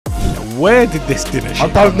where did this dinner shit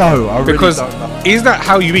I don't know. I really because don't know. is that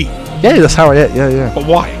how you eat? Yeah, that's how I eat. Yeah. But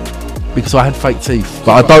why? Because I had fake teeth,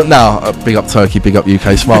 but I don't now. Big up Turkey, big up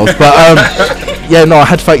UK smiles. But yeah, no, I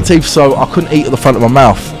had fake teeth, so I couldn't eat at the front of my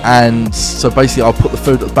mouth, and so basically I'll put the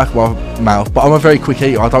food at the back of my mouth. But I'm a very quick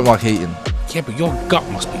eater. I don't like eating. Yeah, but your gut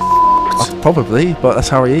must be Probably, but that's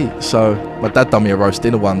how I eat. So my dad done me a roast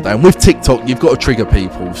dinner one day, and with TikTok you've got to trigger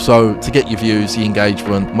people, so to get your views, the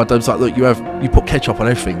engagement. My dad's like, look, you put ketchup on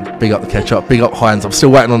everything. Big up the ketchup, big up Heinz. I'm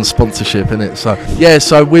still waiting on the sponsorship, innit? So yeah,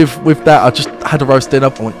 so with that I just had a roast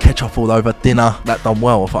dinner. I went ketchup all over dinner. That done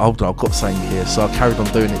well. I thought, hold on, I've got something here. So I carried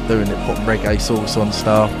on doing it, putting reggae sauce on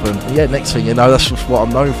stuff, and yeah, next thing you know, that's just what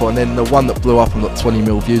I'm known for. And then the one that blew up and got 20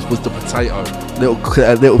 mil views was the potato.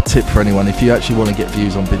 Little tip for anyone: if you actually want to get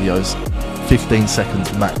views on videos, 15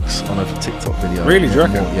 seconds max on a TikTok video. Really, do you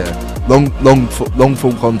reckon? Yeah. Long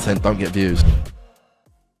form content don't get views.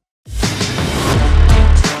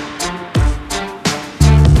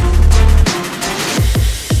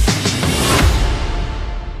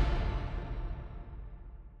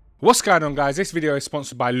 What's going on, guys? This video is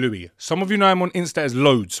sponsored by Louis. Some of you know him on Insta as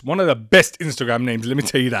Loads, one of the best Instagram names, let me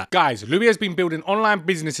tell you that. Guys, Louis has been building online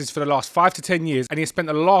businesses for the last 5 to 10 years, and he has spent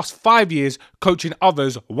the last 5 years coaching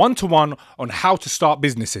others one-to-one on how to start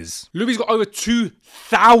businesses. Louis's got over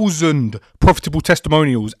 2,000 profitable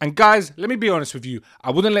testimonials, and guys, let me be honest with you,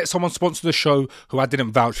 I wouldn't let someone sponsor the show who I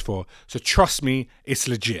didn't vouch for, so trust me, it's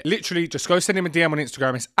legit. Literally, just go send him a DM on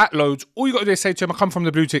Instagram, it's @Loads. All you got to do is say to him, I come from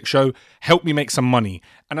the BlueTick show, help me make some money.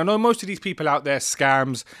 And I know most of these people out there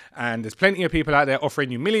scams, and there's plenty of people out there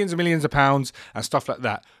offering you millions and millions of pounds and stuff like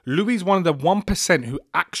that. Louis is one of the 1% who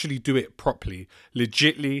actually do it properly,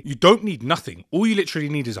 legitly. You don't need nothing. All you literally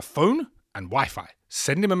need is a phone and Wi-Fi.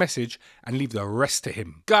 Send him a message and leave the rest to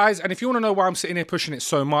him. Guys, and if you want to know why I'm sitting here pushing it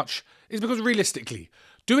so much, it's because realistically,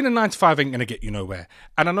 doing a 9 to 5 ain't going to get you nowhere.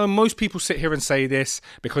 And I know most people sit here and say this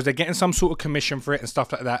because they're getting some sort of commission for it and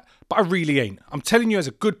stuff like that, but I really ain't. I'm telling you as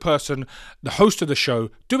a good person, the host of the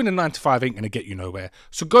show, doing a 9 to 5 ain't going to get you nowhere.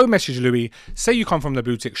 So go message Louis, say you come from the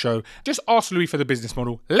BlueTick show, just ask Louis for the business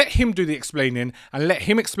model, let him do the explaining, and let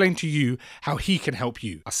him explain to you how he can help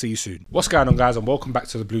you. I'll see you soon. What's going on, guys, and welcome back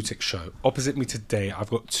to the BlueTick show. Opposite me today,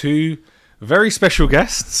 I've got two very special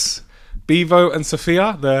guests, Beavo and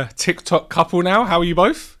Sophia, the TikTok couple now. How are you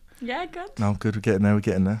both? Yeah, good. No, I'm good. We're getting there.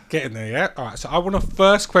 Getting there, yeah? All right, so I want to,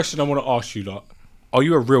 first question I want to ask you lot, are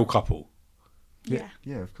you a real couple? Yeah.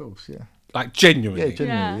 Yeah, of course, yeah. Like, genuinely? Yeah,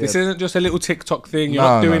 genuinely, yeah. This isn't just a little TikTok thing. You're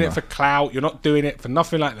not doing it for clout. You're not doing it for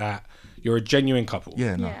nothing like that. You're a genuine couple.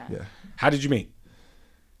 Yeah, Yeah. How did you meet?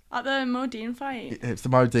 At the Modine fight. It's the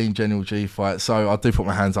Modine General G fight. So I do put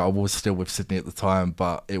my hands up. I was still with Sydney at the time,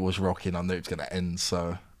 but it was rocking. I knew it was going to end.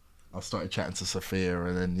 So I started chatting to Sophia,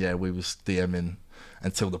 and then, yeah, we was DMing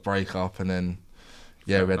until the breakup. And then,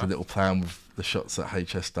 yeah, we had a little plan with the shots that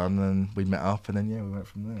HS done, and we met up, and then, yeah, we went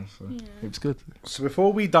from there. So it was good. So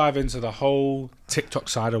before we dive into the whole TikTok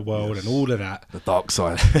side of the world and all of that, The dark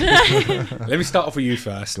side. let me start off with you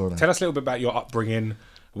first. Go on then. Tell us a little bit about your upbringing.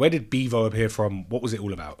 Where did Beavo appear from? What was it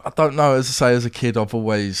all about? I don't know. As I say, as a kid, I've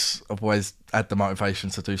always had the motivation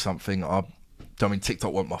to do something. I mean,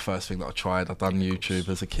 TikTok wasn't my first thing that I tried. I've done YouTube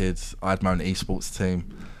as a kid. I had my own esports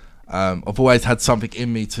team. I've always had something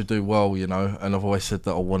in me to do well, you know, and I've always said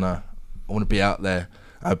that I wanna be out there.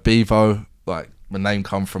 Beavo, like, my name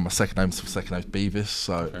come from my second name's Beavis,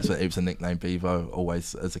 so it was a nickname Beavo.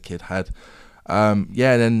 Always as a kid had.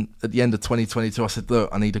 Yeah, and then at the end of 2022, I said, look,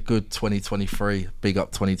 I need a good 2023. Big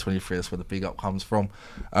up 2023. That's where the big up comes from.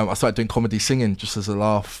 I started doing comedy singing just as a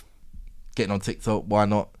laugh, getting on TikTok. Why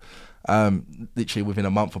not? Literally within a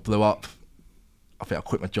month, I blew up. I think I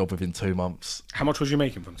quit my job within 2 months. How much was you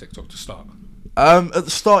making from TikTok to start? At the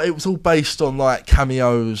start, it was all based on like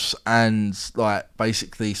cameos and like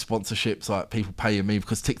basically sponsorships, like people paying me,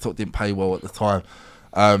 because TikTok didn't pay well at the time.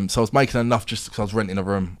 So I was making enough just because I was renting a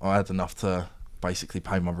room. I had enough to basically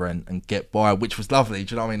pay my rent and get by, which was lovely.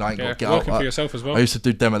 Do you know what I mean? I ain't got to get working up. for yourself as well. I used to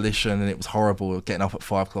do demolition, and it was horrible. Getting up at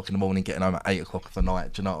 5 o'clock in the morning, getting home at 8 o'clock of the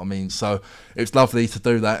night. Do you know what I mean? So it was lovely to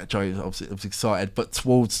do that. I was excited, but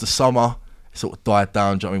towards the summer, it sort of died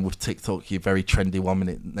down. Do you know what I mean? With TikTok, you're very trendy 1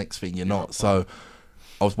 minute, next thing you're not. So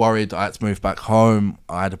I was worried. I had to move back home.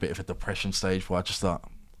 I had a bit of a depression stage where I just thought,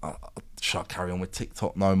 should I carry on with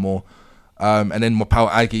TikTok no more? And then my pal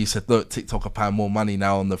Aggie said, look, TikTok are paying more money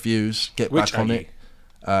now on the views. Get Which back on Aggie?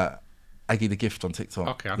 it. Aggie the Gift on TikTok.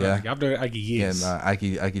 Okay, I know Aggie. I've known Aggie years. Yeah,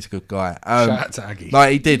 no, Aggie's a good guy. Shout out to Aggie. No,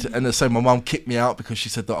 he did. And so my mum kicked me out because she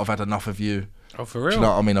said that I've had enough of you. Oh, for real? Do you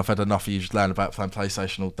know what I mean? I've had enough of you just laying about playing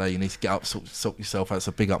PlayStation all day. You need to get up, sort yourself out.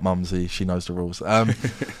 So big up Mumsy. She knows the rules. But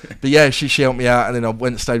yeah, she helped me out. And then I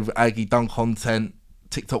went and stayed with Aggie, done content.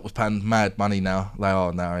 TikTok was paying mad money now. They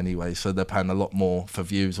are now anyway, so they're paying a lot more for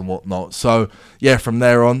views and whatnot. So yeah, from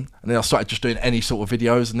there on, and then I started just doing any sort of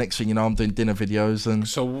videos. And next thing you know, I'm doing dinner videos. And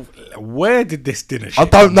So where did this dinner shit I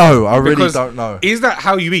don't know. I really Because don't know. Is that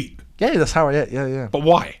how you eat? Yeah, that's how I eat. Yeah. But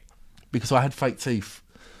why? Because I had fake teeth.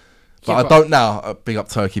 Yeah, But I don't now. Big up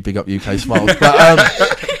Turkey, big up UK Smiles. But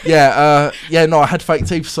no, I had fake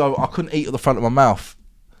teeth, so I couldn't eat at the front of my mouth.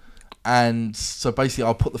 And so basically,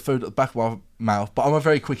 I'll put the food at the back of my mouth. But I'm a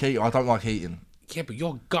very quick eater. I don't like eating. Yeah, but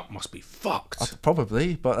your gut must be fucked.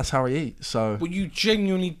 Probably, but that's how I eat. So But you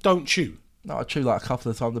genuinely don't chew. no, I chew like a couple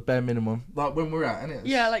of times, the bare minimum. Like when we're out, innit?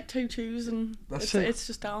 Yeah, like 2 chews and That's it's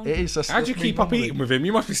just down. It is. How do you keep up eating with him?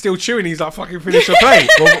 You must be still chewing. He's like, fucking finish your plate.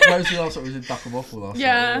 Well, when was the last time we was in Duck and Waffle last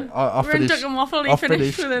Yeah, night? I we're in Duck and Waffle. He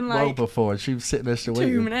finished within well like before, and she was sitting there still 2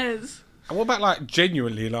 eating. minutes. And what about like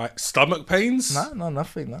genuinely like stomach pains? No,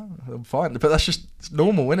 nothing. No, I'm fine. But that's just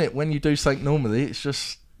normal, isn't it? When you do something normally, it's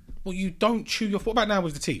just. Well, you don't chew your. What about now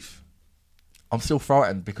with the teeth? I'm still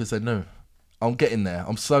frightened because they're new. I'm getting there.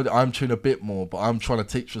 I'm chewing a bit more, but I'm trying to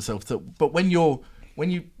teach myself to. But when you're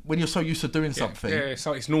so used to doing something, Yeah,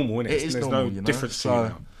 so it's normal, isn't it? it is There's normal. no You know? difference to you So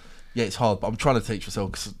now. yeah, it's hard, but I'm trying to teach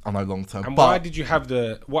myself because I know long term. And but why did you have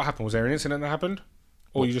what happened? Was there an incident that happened?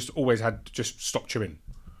 Or you just always had just stop chewing?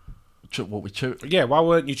 what we chew? Yeah, why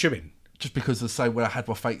weren't you chewing? Just because, as I say, when I had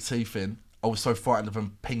my fake teeth in, I was so frightened of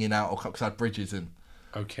them pinging out, or because I had bridges in.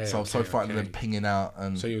 Okay. So I was so frightened of them pinging out,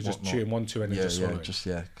 and So you were just whatnot. chewing 1, 2 and then Yeah, just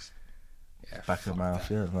swallowing. back of the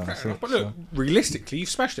mouth. Yeah, no, that's it, But look, realistically, you've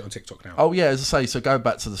smashed it on TikTok now. Oh yeah, as I say, so going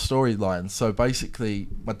back to the storyline, so basically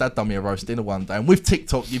my dad done me a roast dinner one day, and with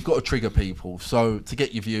TikTok you've got to trigger people, so to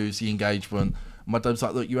get your views, the engagement, my dad's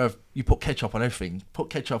like, look, you put ketchup on everything, put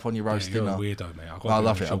ketchup on your roast You're dinner. a weirdo, mate. I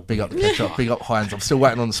love it. I'll big up the ketchup, big up Heinz. I'm still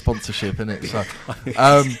waiting on the sponsorship, innit?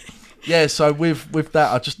 So yeah, so with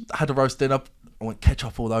that I just had a roast dinner, I went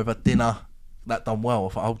ketchup all over dinner. That done well. I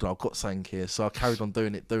thought, hold on, I've got something here. So I carried on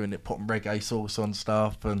doing it, putting reggae sauce on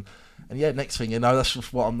stuff, and yeah, next thing you know, that's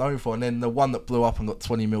just what I'm known for. And then the one that blew up and got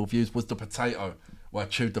 20 mil views was the potato, where I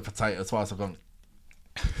chewed the potato twice. I've gone,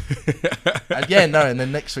 and yeah, no, and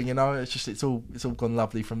then next thing you know, it's all gone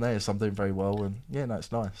lovely from there. So I'm doing very well, and yeah, no,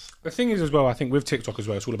 it's nice. The thing is as well, I think with TikTok as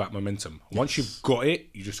well, it's all about momentum. Once you've got it,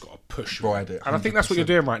 you just got to push Ride it, and I think that's what you're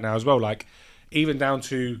doing right now as well. Like, even down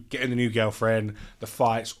to getting the new girlfriend, the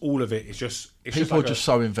fights, all of it is just. People are just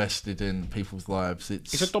so invested in people's lives.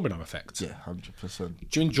 It's a domino effect. Yeah, 100%.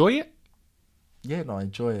 Do you enjoy it? Yeah, no, I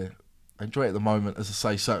enjoy it. I enjoy it at the moment. As I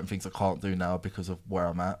say, certain things I can't do now because of where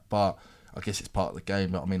I'm at, but I guess it's part of the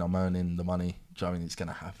game. I mean, I'm earning the money. Do you know what I mean? It's going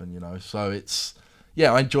to happen, you know. So it's,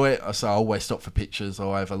 yeah, I enjoy it. So I always stop for pictures.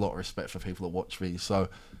 I have a lot of respect for people that watch me. So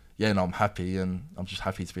yeah, no, I'm happy, and I'm just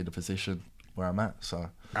happy to be in the position where I'm at.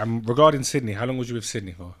 So regarding Sydney, how long was you with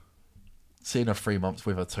Sydney for? seeing her 3 months,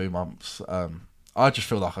 with her 2 months, I just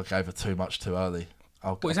feel like I gave her too much too early.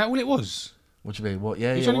 What, is that all it was? What do you mean? What?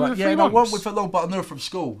 Yeah, He's yeah, only with her yeah. 3 No, I months? wasn't with her long, but I knew her from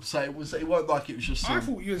school, so it wasn't like it was just. I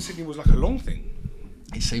thought you and Sydney was like a long thing.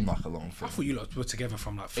 It seemed like a long I thing. thought you lot were together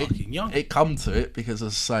from like fucking young. It come to it because,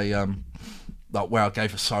 as I say, like where I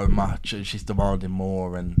gave her so much and she's demanding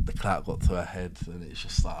more, and the clout got to her head, and it's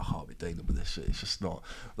just like, I can't be dealing with this shit. It's just not.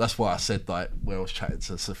 That's why I said, like, when I was chatting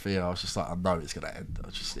to Sophia, I was just like, I know it's gonna end.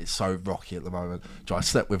 It's so rocky at the moment. I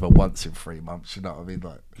slept with her once in 3 months. You know what I mean?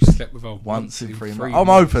 Like, You slept with her once in 3 months. I'm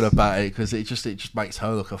open about it because it just makes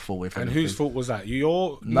her look a fool. If And anything. whose fault was that?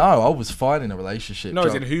 Your No, I was fine in a relationship. No,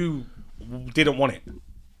 as in who didn't want it?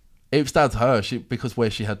 It was down to her. Because where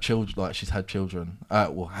she had children, like she's had children,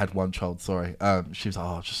 had one child. Sorry. She was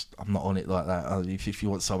like, I'm not on it like that. If you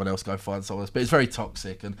want someone else, go find someone else. But it's very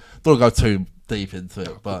toxic, and don't go too deep into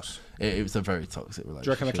it. But it was a very toxic relationship. Do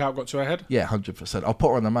you reckon the clout got to her head? Yeah, 100%. I'll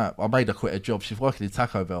put her on the map. I made her quit her job. She's working in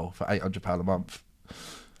Taco Bell for £800 a month,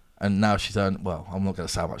 and now she's earning. Well, I'm not going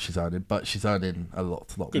to say how much she's earning, but she's earning a lot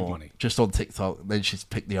Good more. money. Just on TikTok. Then she's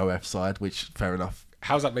picked the OF side, which fair enough.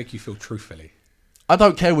 How does that make you feel truthfully? I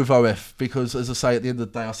don't care with OF because, as I say, at the end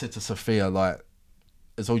of the day, I said to Sophia, like,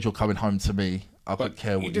 as long as you're coming home to me, I don't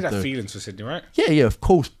care what you do. You did have feelings for Sydney, right? Yeah, of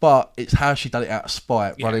course, but it's how she done it out of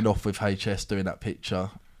spite, running off with HS, doing that picture.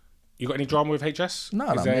 You got any drama with HS?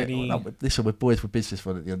 No, listen, we're boys with business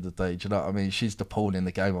fun at the end of the day. Do you know what I mean? She's the pawn in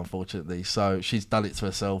the game, unfortunately. So she's done it to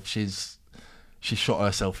herself. She's shot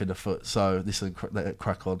herself in the foot. So listen, let it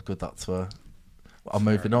crack on. Good luck to her. I'm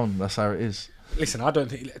moving on. That's how it is. Listen, I don't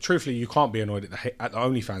think. Truthfully, you can't be annoyed at the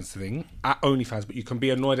OnlyFans thing, at OnlyFans, but you can be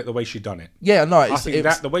annoyed at the way she done it. Yeah, no, I think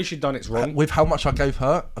that the way she done it's wrong. With how much I gave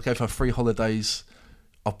her 3 holidays.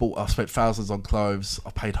 I spent thousands on clothes.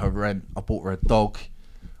 I paid her rent. I bought her a dog.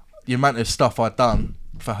 The amount of stuff I'd done,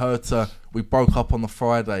 for her to, we broke up on the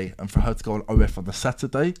Friday, and for her to go on OF on the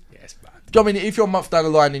Saturday. Yes, man. Do you know what I mean? If you're a month down the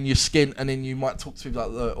line and you're skint, and then you might talk to me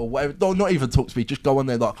like, or whatever, no, not even talk to me, just go on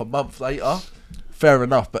there like a month later, fair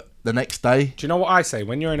enough. But the next day, Do you know what I say?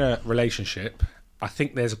 When you're in a relationship, I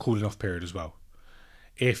think there's a cooling off period as well.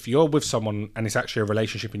 If you're with someone and it's actually a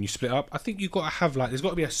relationship and you split up, I think you've got to have there's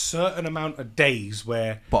got to be a certain amount of days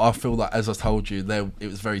where. but I feel like, as I told you, it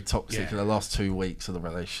was very toxic Yeah. in the last 2 weeks of the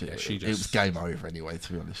relationship. Yeah, It was game over anyway,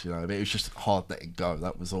 to be honest. You know, it was just hard letting go.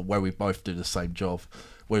 That was all. Where we both do the same job,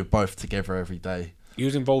 we're both together every day. You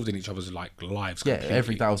was involved in each other's lives. Yeah, completely.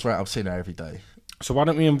 every day I was right. I've seen her every day. So why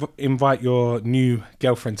don't we invite your new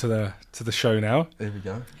girlfriend to the show now? There we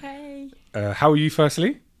go. Hey. How are you,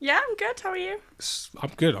 firstly? Yeah, I'm good. How are you? I'm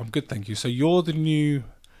good, thank you. So you're the new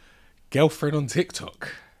girlfriend on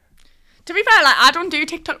TikTok. To be fair, I don't do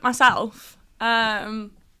TikTok myself.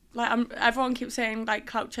 Everyone keeps saying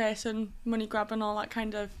clout chase and money grab and all that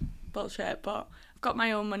kind of bullshit, but I've got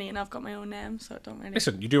my own money and I've got my own name, so it don't really.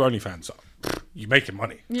 Listen, you do OnlyFans, so you're making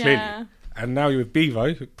money, Yeah. clearly. And now you're with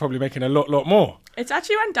Beavo, you're probably making a lot more. It's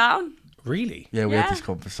actually went down. Really? Yeah, we Yeah. had this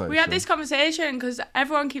conversation. We had this conversation because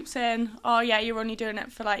everyone keeps saying, "Oh yeah, you're only doing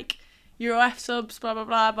it for Euro F subs, blah blah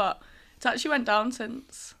blah," but it's actually went down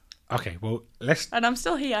since, Okay, well, let's and I'm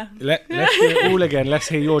still here. hear it all again. Let's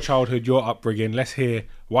hear your childhood, your upbringing. Let's hear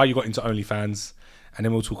why you got into OnlyFans, and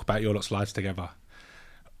then we'll talk about your lot's lives together.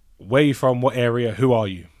 Where are you from? What area? Who are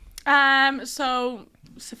you? So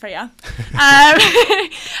Sophia.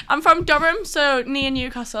 I'm from Durham, so near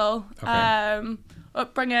Newcastle. Okay.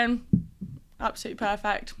 Upbringing, absolutely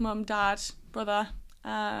perfect. Mum, dad, brother.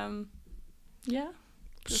 Yeah.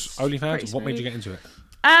 just pretty OnlyFans. What made you smooth. get into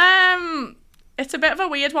it? It's a bit of a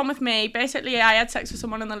weird one with me. Basically, I had sex with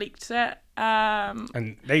someone and they leaked it.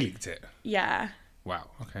 And they leaked it. Yeah. Wow.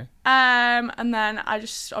 Okay. And then I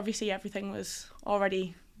just, obviously everything was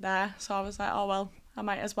already there, so I was like, oh well, I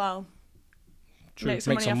might as well True. make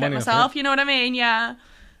some money off it off myself. You know what I mean? Yeah.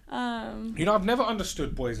 You know, I've never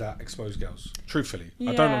understood boys that expose girls. Truthfully, I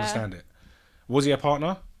don't Yeah. understand it. Was he a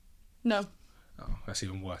partner? No. Oh, that's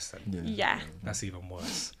even worse then. Yeah. That's even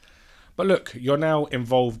worse. But look, you're now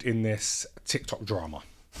involved in this TikTok drama.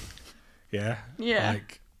 Yeah? Yeah.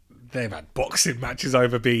 They've had boxing matches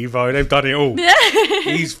over Beavo. They've done it all. Yeah.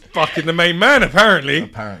 He's fucking the main man, apparently.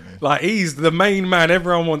 Apparently. He's the main man.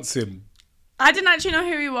 Everyone wants him. I didn't actually know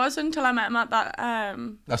who he was until I met him at that.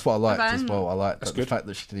 That's what I liked as event. well. I liked the good. fact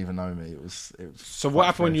that she didn't even know me. It was. So what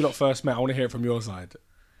happened when you lot first met? I want to hear it from your side.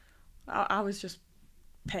 I was just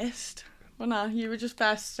pissed. You were just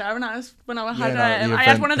there staring at us when I Yeah, had no, the I had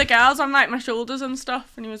event- one of the girls on my shoulders and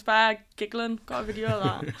stuff, and he was there giggling. Got a video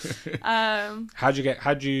of that.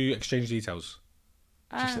 How'd you exchange details?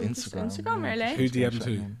 Just Instagram. Instagram, yeah. really. Who DM'd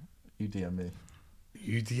who? You DM me.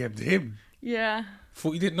 You DM'd him. Yeah.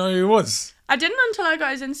 Thought you didn't know who he was. I didn't until I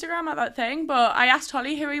got his Instagram at that thing, but I asked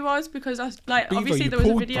Holly who he was because Beavo, obviously you there was a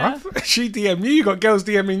pulled, video. bruv. She DM'd you. You got girls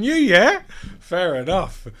DMing you, yeah? Fair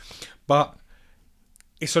enough. But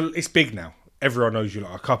it's big now. Everyone knows you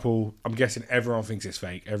like a couple. I'm guessing everyone thinks it's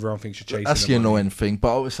fake. Everyone thinks you're chasing That's the the money. annoying thing. But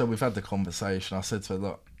also, we've had the conversation. I said to her,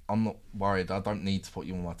 look, I'm not worried. I don't need to put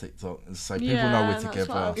you on my TikTok. And say people know Yeah, we're that's what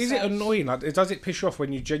together. I've Is it annoying? Does it piss you off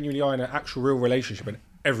when you genuinely are in an actual real relationship and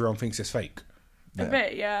everyone thinks it's fake? A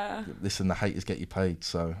bit, yeah. Listen, the haters get you paid,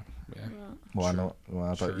 so Yeah. why True. not? Well,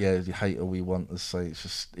 I don't, True. yeah, you hate all we want to say. It's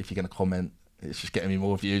just, if you're going to comment, it's just getting me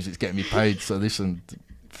more views. It's getting me paid. So listen,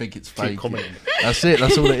 think it's Keep fake. commenting. That's it.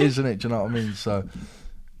 That's all it is, isn't it? Do you know what I mean? So,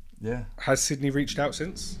 yeah. Has Sydney reached out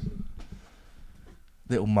since?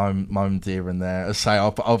 Little moaned here and there. As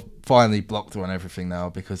I say, I've finally blocked her on everything now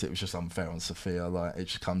because it was just unfair on Sophia. Like, it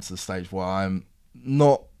just comes to the stage where I'm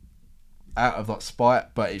not out of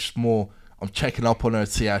spite, but it's more I'm checking up on her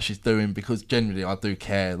to see how she's doing, because generally I do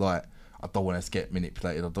care. Like, I don't want her to get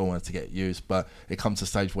manipulated. I don't want her to get used. But it comes to a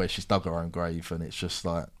stage where she's dug her own grave, and it's just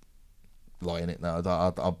like lying it now.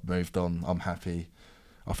 I've moved on. I'm happy.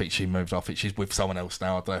 I think she moved. I think she's with someone else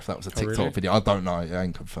now. I don't know if that was a TikTok really? video. I don't know. It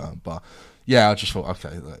ain't confirmed. But yeah, I just thought,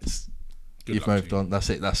 okay, Good you've luck moved to you. on. That's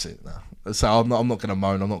it now. So I'm not going to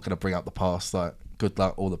moan. I'm not going to bring up the past. Like, good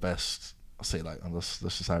luck, all the best. I'll see you later. That's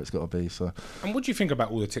just how it's got to be. So And what do you think about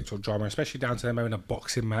all the TikTok drama, especially down to them having a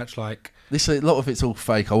boxing match? Like, a lot of it's all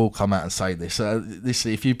fake. I will come out and say this.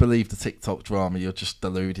 If you believe the TikTok drama, you're just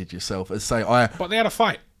deluded yourself. but they had a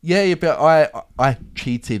fight. Yeah, but I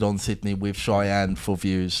cheated on Sydney with Cheyenne for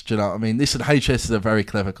views. Do you know what I mean? Listen, HS is a very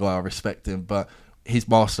clever guy. I respect him, but his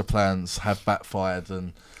master plans have backfired,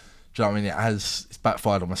 and do you know what I mean? It's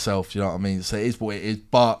backfired on myself. Do you know what I mean? So it is what it is.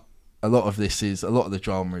 But a lot of the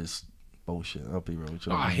drama is bullshit. I'll be real. Do you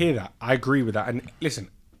know what I I mean? hear that. I agree with that. And listen,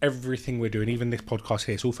 everything we're doing, even this podcast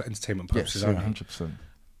here, it's all for entertainment purposes Yes, only. 100%.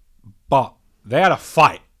 But they had a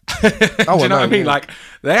fight. Do you know what I mean? Yeah. Like,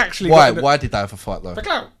 they actually... Why did they have a fight, though? For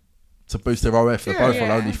clout. To boost their OF. They're both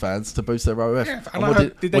Yeah. on OnlyFans to boost their OF. Yeah, and I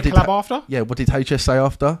heard, did they collab after? Yeah, what did HS say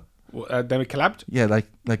after? Then we collabed? Yeah,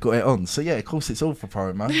 they got it on. So, yeah, of course, it's all for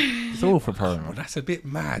promo. It's all for promo. Well, that's a bit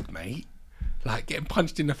mad, mate. Like, getting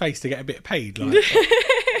punched in the face to get a bit paid. Like,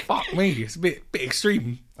 fuck me, it's a bit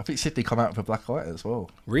extreme. I think Sydney come out with a black eye as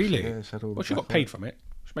well. Really? Yeah, she had all the Well, she got black eye. paid from it.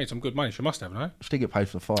 She made some good money. She must have, no? She didn't get paid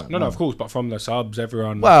for the fight. No, of course, but from the subs,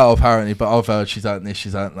 everyone... Well, apparently, but I've heard she's earned this,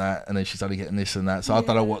 she's earned that, and then she's only getting this and that. So I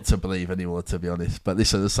don't know what to believe anymore, to be honest. But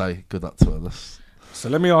listen, let's say good luck to her. So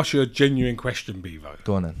let me ask you a genuine question, Beavo.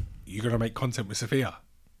 Go on then. You going to make content with Sophia?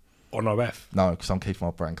 On OF? No, because I'm keeping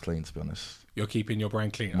my brand clean, to be honest. You're keeping your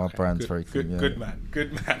brand clean? My brand's good, very clean, Good, yeah. good man,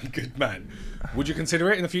 good man, good man. Would you consider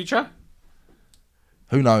it in the future?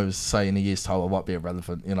 Who knows, say in a year's time I might be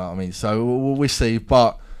irrelevant, you know what I mean? So we'll see,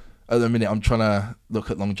 but at the minute I'm trying to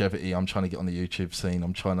look at longevity, I'm trying to get on the YouTube scene,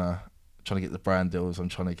 I'm trying to get the brand deals, I'm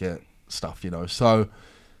trying to get stuff, you know. So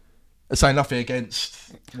I say nothing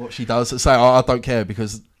against what she does. I say I don't care,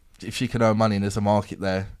 because if she can earn money and there's a market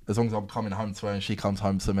there, as long as I'm coming home to her and she comes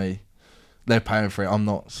home to me, they're paying for it, I'm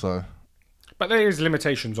not, so... But there is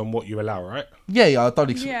limitations on what you allow, right? Yeah, I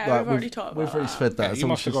don't Yeah, we've already talked we've about already that. said that. Yeah, you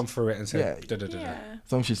must have gone through it and said... Yeah. Da-da-da-da. Yeah.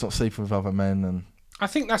 As long as she's not sleeping with other men, and I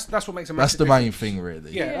think that's what makes a that's massive the difference. main thing,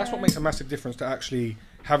 really. Yeah, that's what makes a massive difference to actually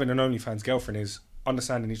having an OnlyFans girlfriend, is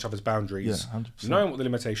understanding each other's boundaries, Yeah, 100%. knowing what the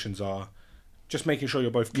limitations are, just making sure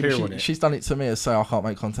you're both clear on it. She's done it to me to say I can't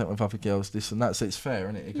make content with other girls, this and that. So it's fair,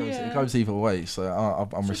 isn't it? It goes either way. So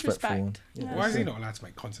I'm Just respectful. respect. Yeah. Why is he not allowed to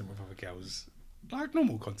make content with other girls? Like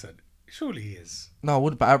normal content? Surely he is. No, I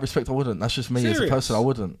wouldn't. But out of respect, I wouldn't. That's just me as a Serious? person. I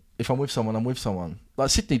wouldn't. If I'm with someone, I'm with someone. Like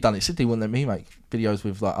Sydney done it. Sydney wouldn't let me make videos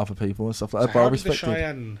with like other people and stuff like So that. But I how did the respected.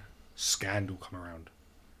 Cheyenne scandal come around?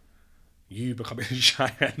 You becoming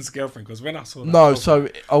Cheyenne's girlfriend? Because when I saw that... No, I was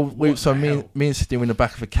like, so the hell? me and Sydney were in the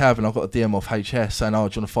back of a cab, and I got a DM off HS saying, "Oh,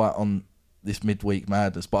 do you want to fight on this midweek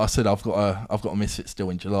madness?" But I said I've got a Misfit still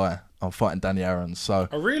in July. I'm fighting Danny Aaron. So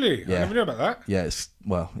Oh, really? Yeah. I never knew about that. yeah,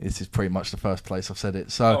 this is pretty much the first place I've said it.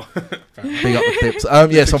 So Oh, big up the clips.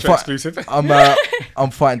 Yeah, so exclusive. I'm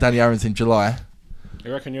fighting Danny Aaron's in July.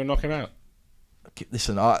 You reckon you'll knock him out?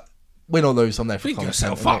 Listen, win or lose, I'm there for Big content.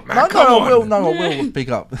 yourself innit? up, man. Come I on. will. Big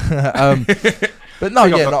up. But no,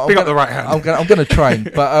 Big up yeah, the- no, big up the right hand. I'm gonna train,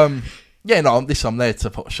 but yeah, no, I'm there to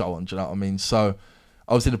put a show on. Do you know what I mean? So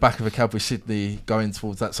I was in the back of a cab with Sydney going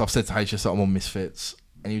towards that. So I've said to HS that I'm on Misfits,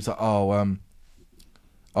 and he was like, "Oh,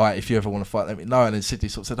 all right, if you ever want to fight, let me know." And then Sydney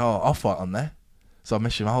sort of said, "Oh, I'll fight on there." So I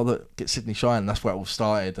messaged him, "Oh, look, get Sydney Shine." And that's where it all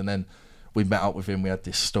started. And then we met up with him. We had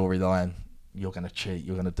this storyline. You're gonna cheat.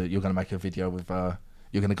 You're gonna make a video with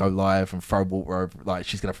you're gonna go live and throw water over. Like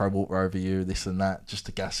she's gonna throw water over you, this and that, just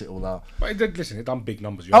to gas it all up. But it did, listen, it done big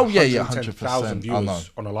numbers. You Oh, had yeah, 110,000 100%. I know.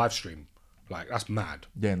 viewers on a live stream. Like, that's mad.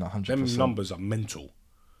 Yeah, no, 100%. Them numbers are mental.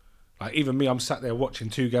 Like, even me, I'm sat there watching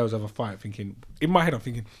two girls have a fight, thinking, in my head, I'm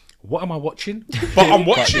thinking, what am I watching? But I'm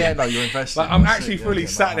But watching. yeah, no, you're invested. Like, I'm That's actually it, yeah, fully yeah,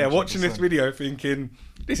 sat no, there watching this 100%. video thinking,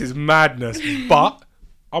 this is madness. But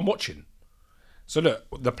I'm watching. So look,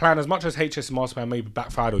 the plan, as much as HS and Masterplan maybe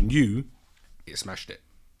backfired on you, it smashed it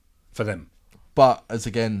for them. But as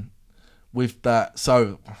again, with that,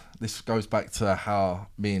 so this goes back to how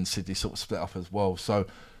me and Sydney sort of split up as well. So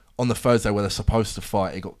on the Thursday where they're supposed to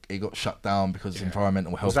fight, it got shut down because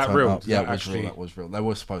environmental health. Was that turned real? up. Was Yeah, that it was actually- real. That was real. They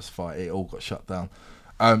were supposed to fight. It all got shut down.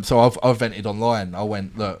 So I've vented online. I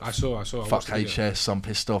went, look, I saw. I fuck watched the video. HS. I'm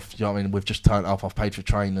pissed off. Do you know what I mean? We've just turned up. I've paid for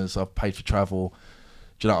trainers. I've paid for travel.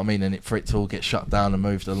 Do you know what I mean? And for it to all get shut down and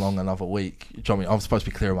moved along another week. Do you know what I mean? I'm supposed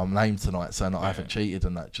to be clearing my name tonight, saying that I haven't cheated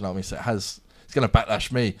and that. Do you know what I mean? So it's going to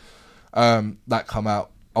backlash me. That come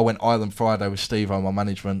out. I went Island Friday with Steve on my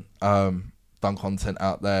management. Done content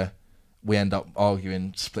out there. We end up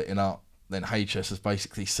arguing, splitting up. Then HS has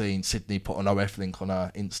basically seen Sydney put an OF link on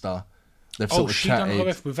her Insta. They've Oh, sort of she done chatted.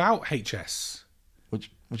 OF without HS. What do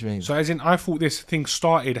you mean? So as in, I thought this thing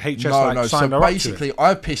started HS No. So signed her up to it. basically,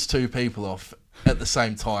 I pissed two people off at the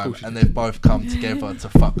same time, and they've both come together to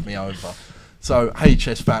fuck me over. So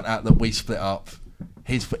HS found out that we split up.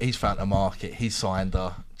 He's found a market. He's signed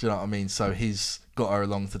her. Do you know what I mean? So he's got her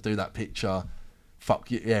along to do that picture.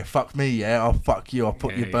 Fuck you, yeah. Fuck me, yeah. I'll fuck you. I'll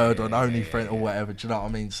put your bird on OnlyFriend or whatever. Do you know what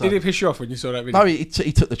I mean? So Did it piss you off when you saw that video? no, he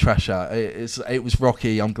took the trash out. It was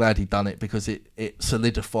rocky. I'm glad he done it because it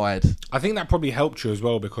solidified. I think that probably helped you as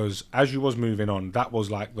well, because as you was moving on, that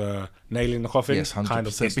was like the nail in the coffin. Yes, 100%. Kind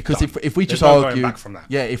of it's Because done. if we There's just no going argued, back from that.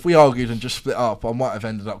 yeah, if we argued and just split up, I might have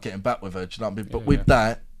ended up getting back with her. Do you know what I mean? But with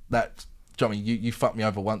that, do Do you know what I mean? You fuck me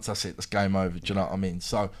over once, that's it. That's game over. Do you know what I mean?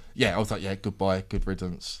 So yeah, I was like, yeah, goodbye, good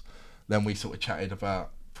riddance. Then we sort of chatted about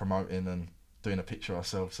promoting and doing a picture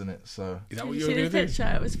ourselves in it. So Is that what Did you you were see going the to do?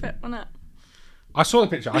 picture? It was fit, wasn't it? I saw the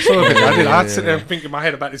picture. I did. I had to sit there and think in my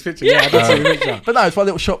head about this picture. Yeah, I did see the picture. but no, it's my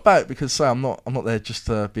little shot back because say I'm not there just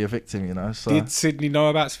to be a victim, you know. So Did Sydney know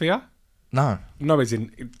about Sphere? no. No, as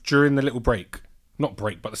in during the little break. Not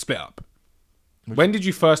break, but the split up. When did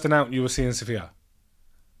you first announce you were seeing Sophia?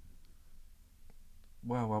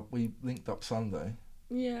 Well, we linked up Sunday.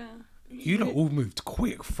 Yeah. You lot all moved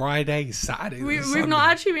quick. Friday, Saturday. We've not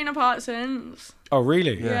actually been apart since. Oh,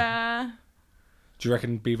 really? Yeah. Do you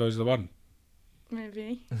reckon Beavo's the one?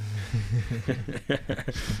 Maybe.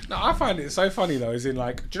 No, I find it so funny though. As in,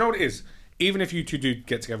 like, do you know what it is? Even if you two do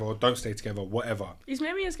get together or don't stay together, whatever. He's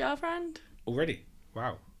maybe his girlfriend. Already?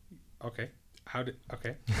 Wow. Okay.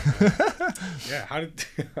 Okay. Yeah.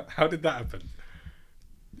 How did that happen?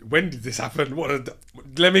 When did this happen?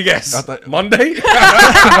 Let me guess. Monday?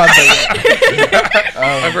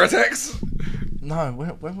 Over a text? No,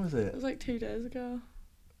 when was It it? was like 2 days ago.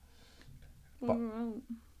 When we were out.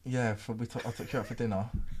 Yeah, I took you out for dinner.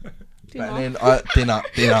 Dinner. But then dinner.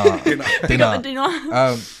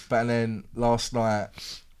 But and then last night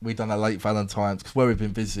we done a late Valentine's because where we've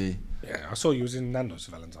been busy. Yeah, I saw you was in Nando's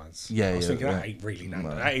for Valentine's. Yeah, I was thinking yeah. that ain't really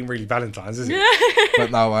Nando's. No. That ain't really Valentine's, is it? But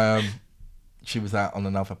no, she was out on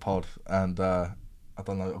another pod and I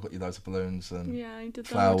don't know. I got you loads of balloons and Yeah, I did the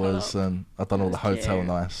flowers hotel up. and I done all the That was hotel cute.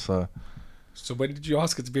 nice. So when did you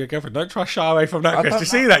ask her to be a girlfriend? Don't try to shy away from that, I Chris. don't Did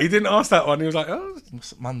you see that? You didn't ask that one. He was like, oh.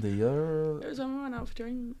 what's it, Monday. It was when we went out for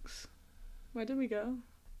drinks. Where did we go?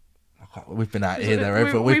 We've been out here, there,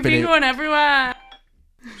 everywhere. We've been going everywhere.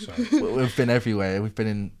 Sorry. We've been everywhere. We've been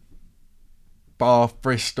in Bath,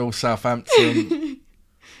 Bristol, Southampton.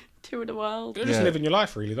 Tour of the world. You're just Yeah. living your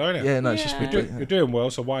life, really, though, innit? Yeah, no, it's Yeah. just You're doing well,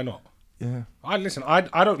 so why not? yeah. I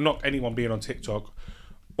don't knock anyone being on TikTok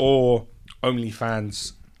or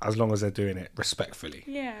OnlyFans as long as they're doing it respectfully,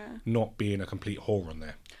 Yeah. not being a complete whore on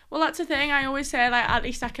there. Well, that's the thing. I always say, like, at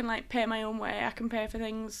least I can, like, pay my own way. I can pay for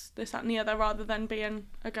things, this, that, and the other, rather than being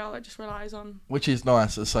a girl that just relies on. Which is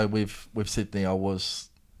nice. So with Sydney, I was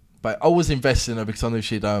investing in her because I knew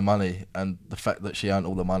she'd earn money, and the fact that she earned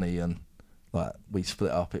all the money and like we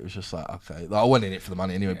split up, it was just like okay. Like, I went in it for the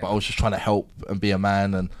money anyway, but I was just trying to help and be a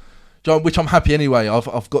man, and which I'm happy anyway.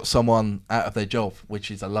 I've got someone out of their job,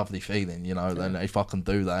 which is a lovely feeling, you know. And if I can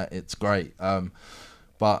do that, it's great.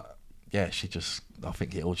 But yeah, I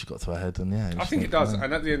think it all just got to her head, and yeah. I think it does,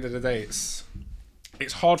 and at the end of the day, it's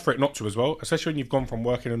hard for it not to as well, especially when you've gone from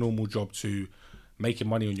working a normal job to making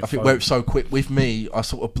money on your I phone. think where it's so quick with me, I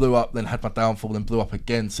sort of blew up, then had my downfall, then blew up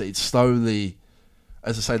again. So it's slowly,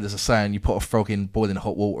 as I say, there's a saying: you put a frog in boiling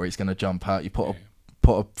hot water, it's going to jump out. You put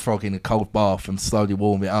a frog in a cold bath and slowly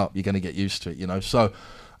warm it up, you're going to get used to it, you know. So,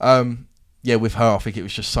 yeah, with her, I think it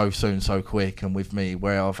was just so soon, so quick. And with me,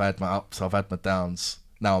 where I've had my ups, I've had my downs.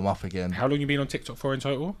 Now I'm up again. How long you been on TikTok for in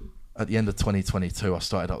total? At the end of 2022, I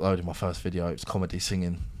started uploading my first video. It was comedy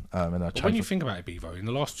singing. And I But when you think about it, Beavo, in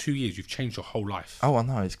the last 2 years, you've changed your whole life. Oh, I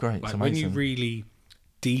know, it's great. Like It's when amazing. you really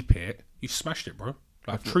deep it, you've smashed it, bro.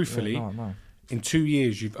 Like truthfully, Yeah, no. in 2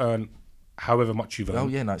 years, you've earned however much you've earned. Oh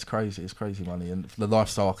yeah, no, it's crazy. It's crazy money, and the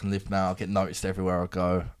lifestyle I can live now, I get noticed everywhere I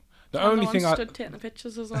go. The only No thing one I stood taking the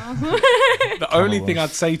pictures as well. the only thing I'd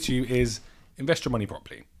say to you is invest your money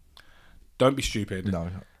properly. Don't be stupid. No,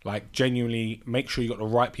 Like genuinely, make sure you got the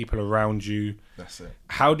right people around you. that's it.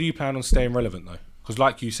 How do you plan on staying relevant though? Because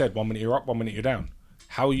like you said, 1 minute you're up, 1 minute you're down.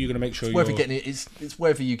 How are you going to make sure It's whether it's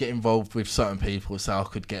whether you get involved with certain people. So I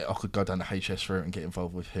could go down the HS route and get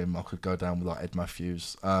involved with him. I could go down with like Ed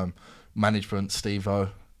Matthews, management, Steve-O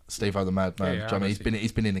the Madman. Yeah, Do you know what I mean?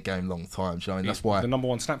 He's been in the game a long time. Do you know what I mean? That's why the number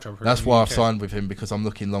one Snapchat. That's why I've signed with him, because I'm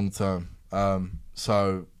looking long term.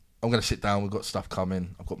 So I'm going to sit down. We've got stuff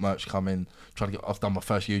coming. I've got merch coming. I've done my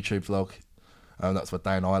first YouTube vlog. That's my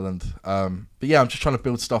day in Ireland. But yeah, I'm just trying to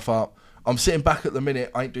build stuff up. I'm sitting back at the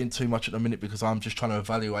minute. I ain't doing too much at the minute because I'm just trying to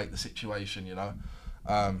evaluate the situation, you know.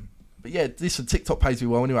 But yeah, listen, TikTok pays me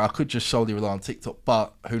well anyway. I could just solely rely on TikTok,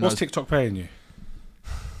 but who knows? What's TikTok paying you?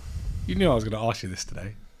 You knew I was going to ask you this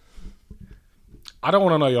today. I don't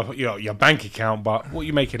want to know your bank account, but what are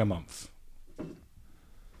you making a month?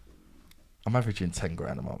 I'm averaging 10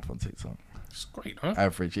 grand a month on TikTok. It's great, huh?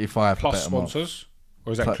 Average. If I have a Plus better month. sponsors?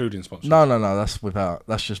 Or is that including sponsors? No.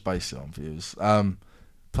 That's just based on views.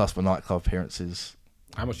 Plus my nightclub appearances.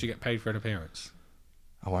 How much do you get paid for an appearance?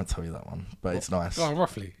 I won't tell you that one, but it's nice. Oh,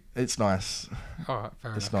 roughly. It's nice. All right,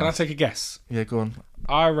 fair It's enough. Can I nice. take a guess? Yeah, go on.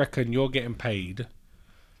 I reckon you're getting paid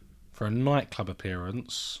for a nightclub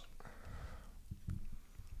appearance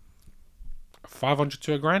 500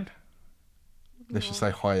 to a grand. Let's just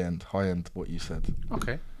say high end, what you said.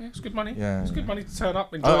 Okay, yeah, it's good money. Yeah, it's good money to turn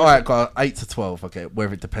up. Enjoy All right, got 8 to 12. Okay,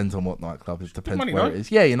 whether it depends on what nightclub, it depends money, where though. it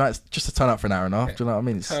is. Yeah, you know, it's just to turn up for an hour and a half. Do you know what I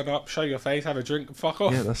mean? It's, Turn up, show your face, have a drink, and fuck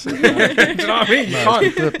off. yeah, that's it. Do you know what I mean?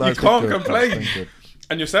 You can't complain. Good.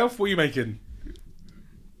 And yourself, what are you making?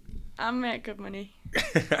 I make good money.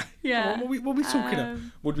 Yeah. What are we talking about?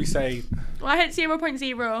 Would we say? Well, I hit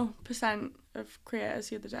 0.0% of creators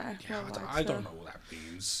the other day. Yeah, worldwide, I don't know what that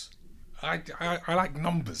means. I like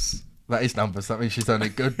numbers. That is numbers. That means she's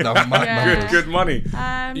earning good numbers. Yeah. Good money.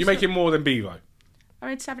 You're so making more than Beavo. I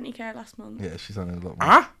made 70k last month. Yeah, she's earning a lot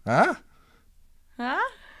more. Huh? Huh?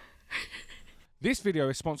 This video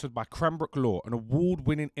is sponsored by Cranbrook Law, an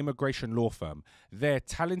award-winning immigration law firm. Their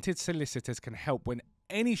talented solicitors can help when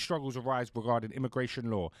any struggles arise regarding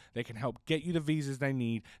immigration law. They can help get you the visas they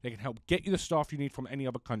need. They can help get you the staff you need from any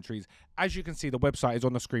other countries. As you can see, the website is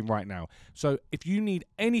on the screen right now. So if you need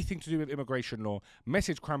anything to do with immigration law,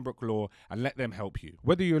 message Cranbrook Law and let them help you.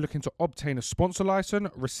 Whether you're looking to obtain a sponsor license,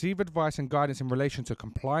 receive advice and guidance in relation to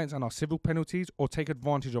compliance and our civil penalties, or take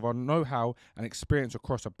advantage of our know-how and experience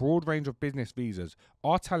across a broad range of business visas,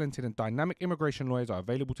 our talented and dynamic immigration lawyers are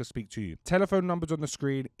available to speak to you. Telephone numbers on the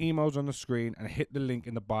screen, emails on the screen, and hit the link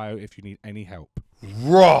in the bio if you need any help.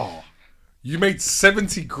 Raw! You made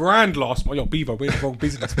 70 grand last month. Yo, Beaver, we're in the wrong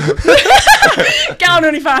business, bro. Get on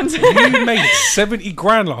OnlyFans. You made 70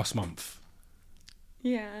 grand last month.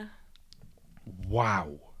 Yeah.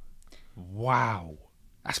 Wow.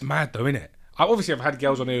 That's mad though, innit? Obviously, I've had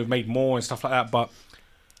girls on there who've made more and stuff like that, but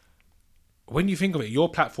when you think of it, your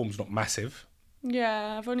platform's not massive.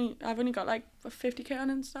 Yeah, I've only got like 50k on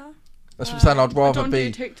Insta. That's what I'm saying. I'd rather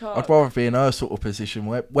do TikTok. I'd rather be in her sort of position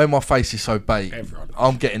where my face is so bait. Everyone.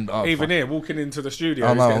 I'm getting Even here, walking into the studio,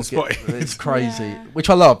 I know, getting spotted. it's crazy, Yeah. which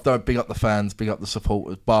I love. Don't big up the fans, big up the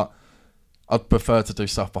supporters, but I'd prefer to do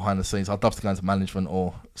stuff behind the scenes. I'd love to go into management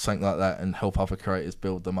or something like that and help other creators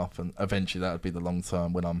build them up, and eventually that would be the long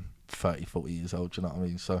term when I'm 30, 40 years old. Do you know what I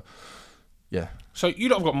mean? So, yeah. So you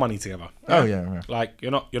lot have got money together. Oh yeah. Like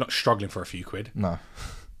you're not struggling for a few quid. No.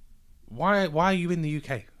 Why are you in the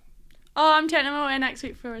UK? Oh, I'm taking him away next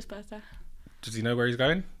week for his birthday. Does he know where he's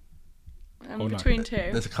going? I'm Or no? between two.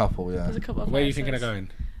 There's a couple, yeah. There's a couple of Where are you places. thinking of going?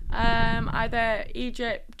 Either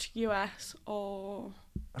Egypt, US, or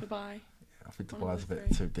Dubai. I think One of Dubai's a the bit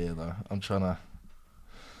three. too dear though. I'm trying to.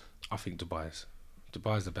 I think Dubai's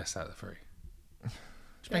the best out of the three.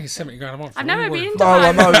 Just making 70 grand a month. I've What are never you worried been for? No,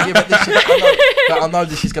 I know. Yeah, but I know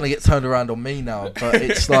this is going to get turned around on me now. But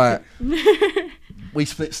it's like we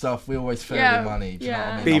split stuff. We always fair Yeah, in money. Do you know what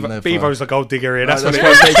I yeah. mean? I'm never- Beavo's the gold digger here. That's No, what it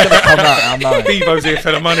what is. it's going to come out. I know. Beavo's here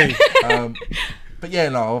for the money. But yeah,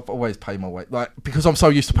 no, I've always paid my way. Like because I'm so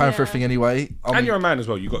used to paying for Yeah. everything anyway. And you're a man as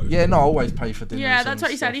well. You got. Yeah, no, I always pay for dinners. Yeah, and that's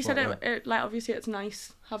what he said. He stuff said like that. it like obviously it's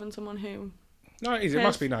nice having someone who. No, it is. It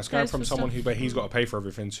must be nice going Pays from for someone stuff. where he's got to pay for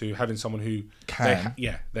everything to having someone who Can.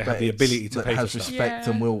 they But have the it's- ability to that pay for has stuff. respect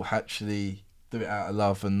Yeah. and will actually do it out of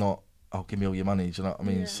love and not, oh, give me all your money. Do you know what I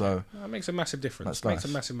mean? Yeah. So That makes a massive difference. That's Makes a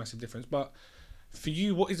nice. massive difference. But for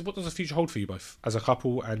you, what does the future hold for you both as a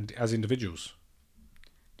couple and as individuals?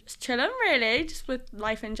 Just chilling, really, just with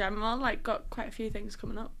life in general. Like, got quite a few things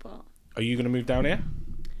coming up, but Are you going to move down here?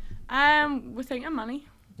 we're thinking money.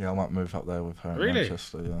 yeah, I might move up there with her in Really?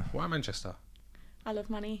 Manchester. Yeah, Why Manchester? I love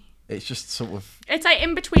money. it's just sort of It's like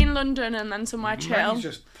in between London and then somewhere chill. Man's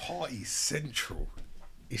just party central.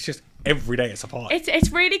 It's just every day it's a party.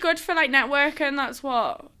 It's really good for like networking. That's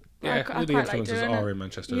what Yeah, I all the quite like influencers doing are it. in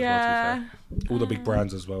Manchester Yeah. as well, to be fair. All the big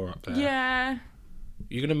brands as well are up there. Yeah.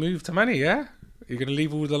 You're going to move to Manny, yeah? You're going to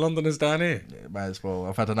leave all the Londoners down here? yeah, may as well.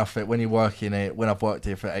 I've had enough of it. When you work in it, when I've worked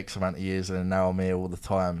here for X amount of years, and now I'm here all the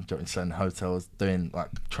time, doing certain hotels, doing like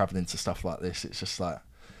traveling to stuff like this. It's just like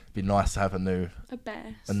it'd be nice to have a new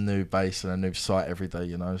base and a new site every day,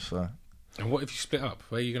 you know. So And what if you split up?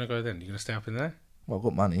 Where are you going to go then? You're going to stay up in there? well, I've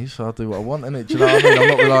got money, so I'll do what I want, innit? Do you know what I mean? I'm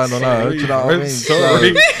not relying on her. Do you know what I mean?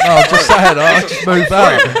 Sorry. So, no, I'm just saying, I'll just move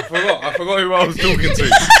out. I forgot who I was talking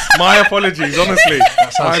to. My apologies, honestly.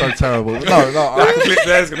 That sounds so terrible. No, That clip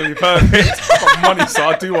there's going to be perfect. I've got money, so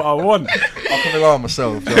I'll do what I want. I can rely on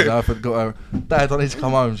myself. You know, if I've got Dad, I need to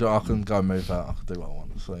come home, so I can go and move out. I can do what I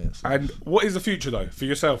want. So, yeah, so. And what is the future, though, for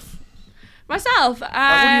yourself? Myself. Like,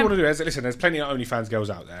 what do you want to do? Listen, there's plenty of OnlyFans girls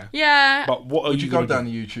out there. Yeah. But what are Would you you go gonna down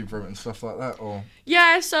do? the YouTube route and stuff like that, or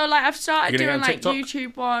Yeah, so like I've started You gonna doing get on like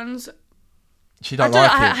TikTok? YouTube ones. she don't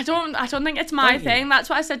like it? I don't think it's my Don't you? thing. That's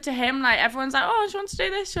what I said to him. Like everyone's like, oh, she wants to do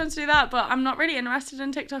this, she wants to do that, but I'm not really interested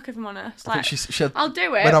in TikTok if I'm honest. I think Like she had, I'll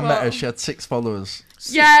do it. when I met but- her, she had 6 followers,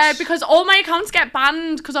 Yeah, because all my accounts get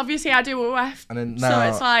banned because obviously I do OF. and then So now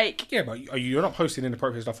it's like Yeah, but you're not posting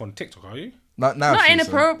inappropriate stuff on TikTok, are you? Now Not season.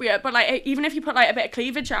 inappropriate, but like even if you put like a bit of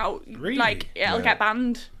cleavage out, Really? like it'll Yeah. get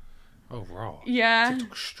banned. Oh, raw. Yeah.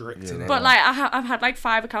 TikTok strict, Yeah. innit? But like I've had like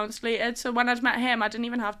 5 accounts deleted, so when I'd met him, I didn't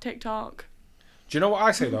even have TikTok. Do you know what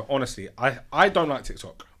I say though? Honestly, I don't like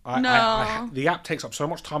TikTok. The app takes up so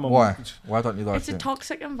much time. Why? Why don't you like It's a it?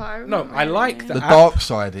 toxic environment. No, I like really. the The app. dark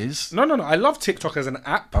side is No. I love TikTok as an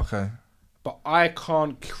app, okay. but I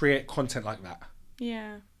can't create content like that.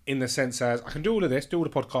 Yeah. In the sense as I can do all of this, do all the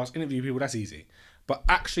podcasts, interview people. That's easy. But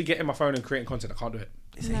actually getting my phone and creating content, I can't do it.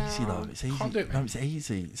 It's No. easy though. It's easy. Can't do it, No, man. it's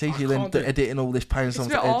easy. It's I easier than can't do it. editing all this, paying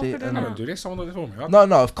someone a to bit awkward, edit. isn't I it? don't do this. Someone does it for me.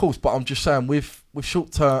 No, of course. But I'm just saying with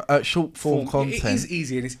short form content. It is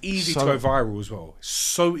easy and it's easy So- to go viral as well. It's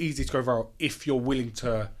so easy to go viral if you're willing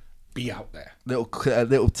to be out there.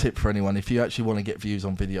 Little tip for anyone: if you actually want to get views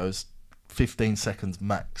on videos, 15 seconds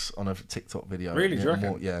max on a TikTok video. Really, do you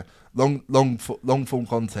reckon? Yeah, long form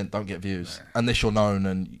content don't get views unless you're known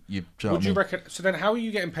and you. Do you know Would what I you mean? reckon? So then, how are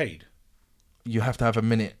you getting paid? You have to have a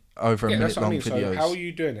minute over a Yeah, minute that's what I long mean. videos. So how are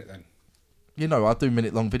you doing it then? You know, I do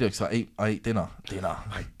minute long videos. 'Cause I eat dinner. I don't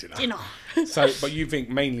know. You know. So, but you think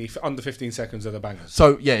mainly under 15 seconds are the bangers?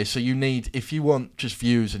 So yeah, so you need, if you want just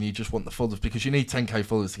views and you just want the followers, because you need 10k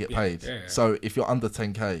followers to get paid. yeah. So if you're under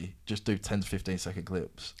 10k, just do 10 to 15 second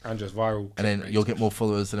clips, And just viral. and then click you'll rates. get more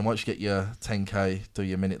followers. And then once you get your 10k, do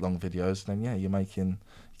your minute long videos. Then yeah, you're making,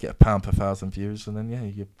 you get £1 per 1,000 views, and then yeah,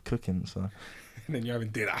 you're cooking. So And then you're having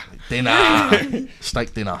dinner. dinner,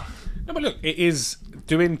 steak dinner. No, but look, it is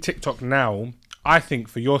doing TikTok now. I think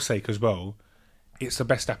for your sake as well, it's the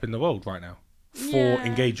best app in the world right now for Yeah.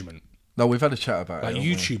 engagement. No, we've had a chat about Like it. haven't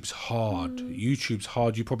we? YouTube's hard. YouTube's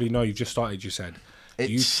hard. You probably know. You've just started. You said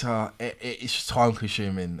It's it's time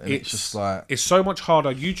consuming, and it's just like it's so much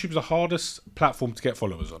harder. YouTube's the hardest platform to get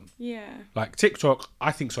followers on. Yeah. Like TikTok,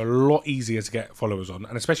 I think, is a lot easier to get followers on,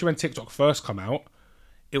 and especially when TikTok first come out,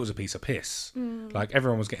 it was a piece of piss. Like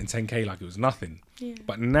everyone was getting 10k like it was nothing. Yeah.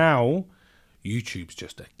 But now, YouTube's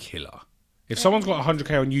just a killer. If someone's got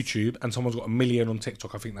 100k on YouTube and someone's got 1 million on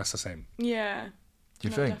TikTok, I think that's the same. Yeah. Do you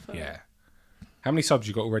No, think? definitely. Yeah. How many subs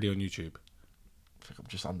you got already on YouTube? I think I'm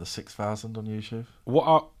just under 6,000 on YouTube.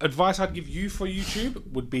 Advice I'd give you for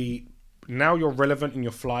YouTube would be, now you're relevant and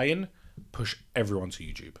you're flying, push everyone to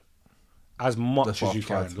YouTube as much That's as what you I've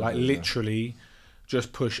tried can. to Like do, yeah. literally,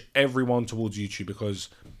 just push everyone towards YouTube, because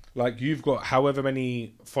like you've got however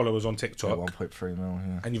many followers on Yeah, TikTok 1.3 mil.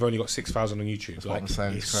 Yeah. and you've only got 6,000 on YouTube. That's what Like I'm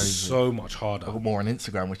saying, it's it's crazy. so much harder. I got more on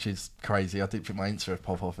Instagram, which is crazy. I didn't think my Insta would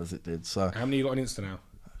pop off as it did. So How many you got on Insta now?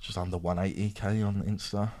 just under 180k on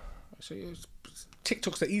Insta. So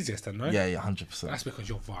TikTok's the easiest then, no? Yeah, 100%. That's because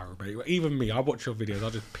you're viral, mate. Even me, I watch your videos, I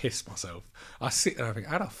just piss myself. I sit there and I think,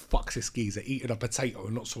 how the fuck's this geezer eating a potato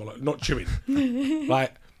and not swallowing, not chewing?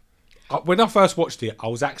 Like, when I first watched it, I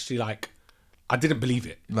was actually like, I didn't believe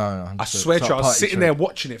it. No, 100%. I swear to It's you, I like was party sitting trick. there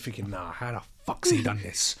watching it thinking, nah, how the fuck's he done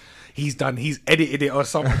this? He's edited it or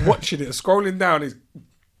something, watching it, scrolling down, and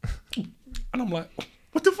I'm like,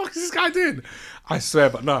 what the fuck is this guy doing? I swear,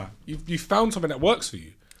 but nah, you found something that works for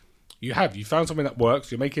you. You found something that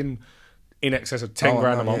works. You're making in excess of 10 Oh,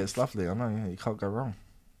 grand no, a month. Yeah, it's lovely. I know. Yeah, you can't go wrong.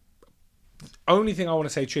 Only thing I want to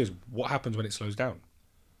say to you is, what happens when it slows down?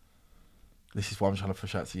 This is what I'm trying to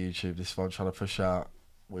push out to YouTube. This is what I'm trying to push out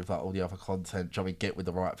with like all the other content. Do you know what I mean? Get with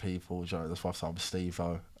the right people. Do you know, that's why I'm saying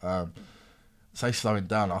Steve-O. Say slowing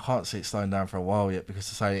down. I can't see it slowing down for a while yet, because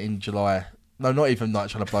to say in July, no, not even like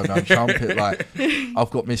trying to blow my own trumpet. Like I've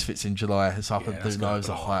got Misfits in July. It's up, Yeah, and that's who gonna knows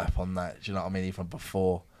the blow. hype on that. Do you know what I mean? Even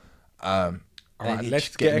before. All right,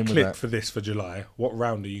 let's get a clip for this for July. What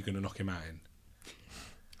round are you going to knock him out in?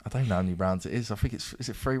 I don't know how many rounds it is. I think is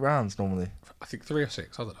it 3 rounds normally? I think 3 or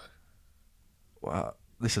 6. I don't know. Well,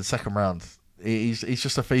 listen, second round. He's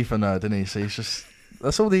just a FIFA nerd, isn't he? So he's just.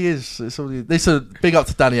 That's all he is. That's all he is. Listen, big up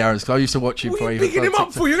to Danny Aaron's, because I used to watch you. What for are you even bigging him for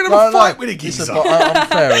up for? You're going to have a fight with a geezer. Listen, but I'm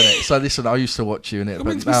fair in it. So listen, I used to watch you in it. You're But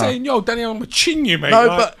meant to be now, saying, yo, Danny, I'm going to chin you, mate. no,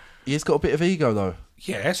 Like, but he's got a bit of ego though.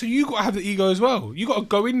 yeah, so you got to have the ego as well. You got to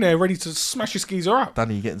go in there ready to smash your skeezer up.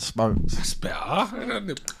 Danny, you're getting smoked. That's better.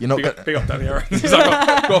 You're not big, gonna- up, big up Danny Aaron. He's like,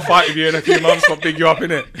 got to fight with you in a few months. I'll big you up,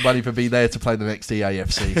 innit? You won't even be there to play the next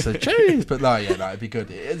EAFC. So cheers. But no, yeah, no, it'd be good.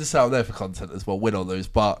 It's out there for content as well, win or lose.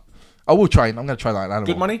 But I will train. I'm going to train like an animal.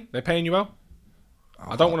 Good money? They're paying you well?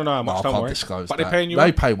 I don't want to know how much, I don't can't worry. disclose But that. they're paying you They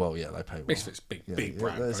well? pay well, yeah, they pay well. Misfits, big Yeah,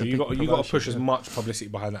 brand. there's Bro. a You big got to push promotion, as yeah. much publicity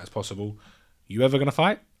behind that as possible. You ever going to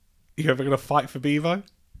fight? You ever going to fight for Beavo?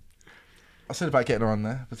 I said about getting her on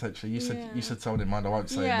there potentially. You Yeah. said someone in mind. I won't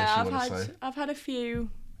say Yeah, unless you want to say. I've had a few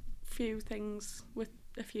things with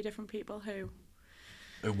a few different people who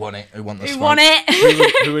Who won it? Who won the who smoke? want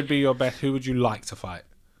it. Who would be your best? Who would you like to fight?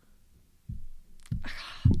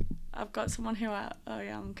 I've got someone who I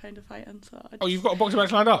am kind of fighting. So Oh, you've got a boxing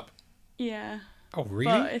match lined up? Yeah. Oh,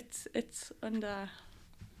 really? But it's under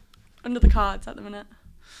the cards at the minute.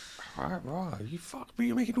 Right. You fuck me.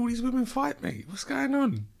 You're making all these women fight me. What's going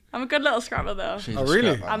on? I'm a good little scrapper though. She's Oh, a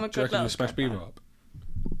really? scrapper. I'm a Do you good reckon little you smash scrapper. Beavo up?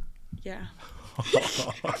 Yeah.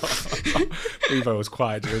 Beavo was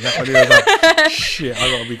quiet during that one. He was like, shit, I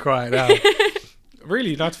gotta be quiet now.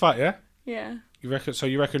 Really? You know how to fight, yeah? Yeah. You reckon? So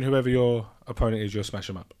you reckon whoever your opponent is, you'll smash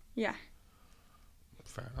them up? Yeah.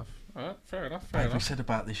 Fair enough. All right, fair enough. Have you said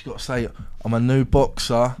about this? You got to say, I'm a new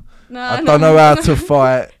boxer. No, I don't know how to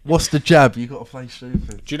fight. What's the jab? You got to play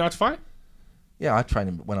stupid. Do you know how to fight? Yeah, I train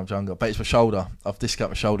him when I was younger, but it's my shoulder. I've dislocated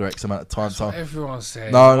my shoulder X amount of times. That's what everyone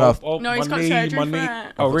says. No. No, he's my got knee, surgery my for knee.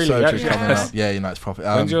 it. Oh, really? Surgery's Yeah. coming up. Yeah, you know it's proper.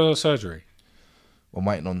 When's your surgery? I'm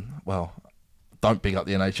waiting on. Well, don't big up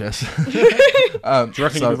the NHS. Do you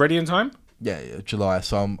reckon so- you'll be ready in time? Yeah, July.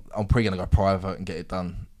 So I'm probably gonna go private and get it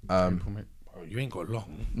done. Oh, you ain't got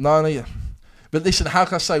long. No, yeah. But listen, how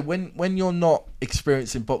can I say when you're not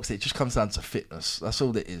experiencing boxing, it just comes down to fitness. That's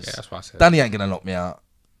all it is. Yeah, that's what I said. Danny ain't gonna knock me out.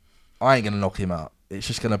 I ain't gonna knock him out. It's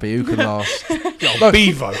just gonna be who can last. Yo,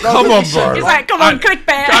 Beavo, come on, bro. He's like, come on, quick,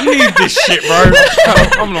 bear. I need this shit, bro.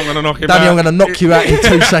 I'm not gonna knock him Danny, out. I'm gonna knock you out in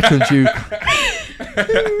 2 seconds. You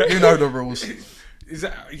know the rules. Is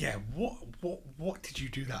that? Yeah. What did you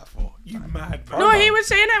do that for? You mad, bro? No, he was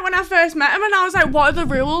saying it when I first met him, and I was like, "What are the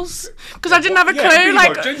rules?" Because I didn't have a clue. Beavo,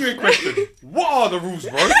 Like, genuine question. What are the rules,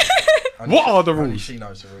 bro? What are the Only rules? she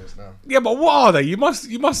knows the rules now. Yeah, but what are they? You must.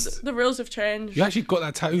 the rules have changed. You actually got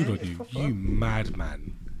that tattooed on you. You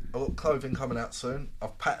madman. I've got clothing coming out soon.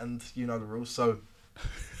 I've patented, you know the rules, so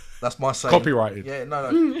that's my saying. Copyrighted. Yeah,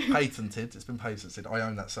 no, patented. It's been patented. I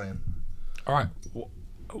own that saying. All right.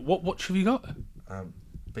 What have you got?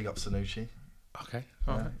 Big up Sanucci. Okay.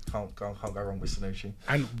 All right. Can't go wrong with Sanucci.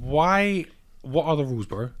 And why? What are the rules,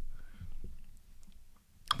 bro?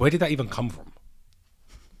 Where did that even come from?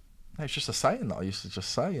 No, it's just a saying that I used to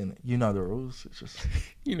just say, and you know the rules. It's just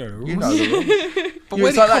You know the rules. you know the rules. But Yeah, where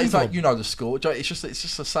it's did like it that. come It's like from? you know the score. It's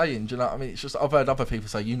just a saying. Do you know what I mean? It's just I've heard other people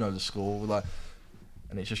say you know the score, like,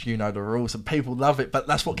 and it's just you know the rules, and people love it. But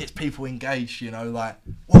that's what gets people engaged. You know, like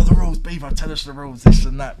what are the rules? Beavo, tell us the rules, this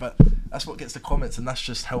and that. But that's what gets the comments, and that's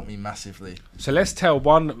just helped me massively. So let's tell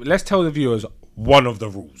the viewers one of the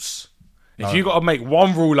rules. If you got to make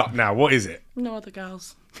one rule up now, what is it? No other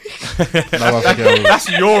girls. No other girls. That's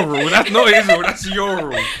your rule. That's not his rule. That's your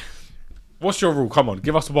rule. What's your rule? Come on,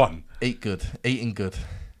 give us one. Eat good, eating good.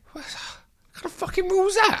 What kind of fucking rule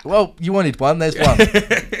is that? Well, you wanted one. There's one.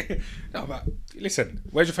 No, but listen,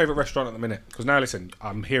 where's your favourite restaurant at the minute? Because now, listen,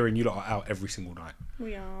 I'm hearing you lot are out every single night.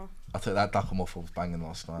 We are. I took that duck and waffle was banging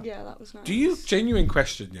last night. Yeah, that was nice. Do you, genuine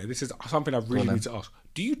question, yeah, this is something I really on need to ask.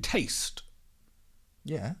 Do you taste?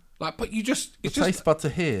 Yeah. Like, but you just, it's The just, taste bud to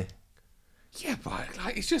hear. yeah, but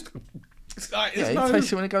like, it's just, it's like, Yeah, it's you no,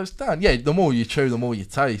 taste it when it goes down. Yeah, the more you chew, the more you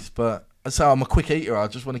taste. But so I'm a quick eater. I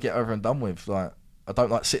just want to get over and done with. Like, I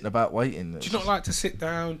don't like sitting about waiting. do you not like to sit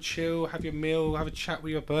down, chill, have your meal, have a chat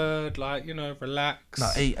with your bird, like, you know, relax? No,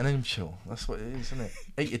 eat and then chill. That's what it is, isn't it?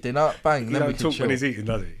 Eat your dinner, bang, He then we don't can talk chill. when he's eating,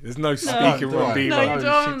 does he? There's no I speaking don't, do from I? Beavo. No, you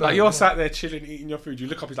don't. Like, you're sat there chilling, eating your food. You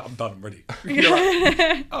look up, he's like, I'm done, I'm ready. You're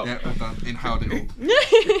like, oh. Yeah, all done. Inhaled it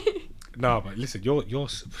all. No, but listen,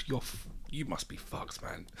 you must be fucked,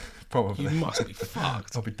 man. Probably. You must be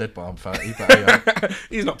fucked. I'll be dead by I'm 30, but yeah.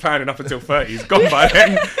 He's not planning up until 30. He's gone by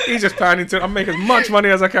then. He's just planning to, I'm making as much money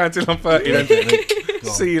as I can until I'm 30. Then.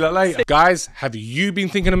 See you later. Guys, have you been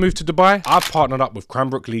thinking of move to Dubai? I've partnered up with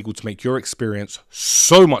Cranbrook Legal to make your experience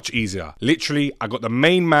so much easier. Literally, I got the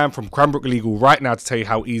main man from Cranbrook Legal right now to tell you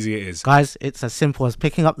how easy it is. Guys, it's as simple as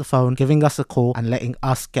picking up the phone, giving us a call, and letting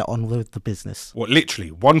us get on with the business. What,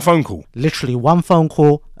 literally, one phone call? Literally one phone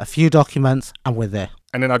call, a few documents, and we're there.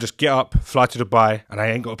 And then I just get up, fly to Dubai, and I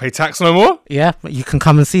ain't got to pay tax no more? Yeah, you can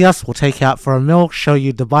come and see us. We'll take you out for a meal, show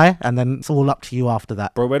you Dubai, and then it's all up to you after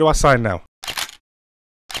that. Bro, where do I sign now?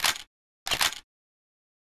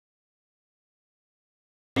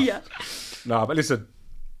 Yeah. No, but listen,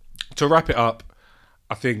 to wrap it up,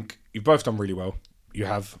 I think you've both done really well. You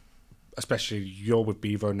have, especially you're with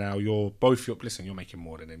Beavo now. You're making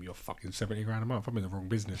more than him. You're fucking 70 grand a month. I'm in the wrong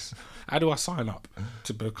business. How do I sign up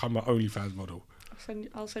to become an OnlyFans model?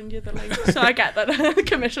 I'll send you the link so I get the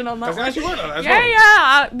commission on that. Does it one. actually work like that as Yeah, well?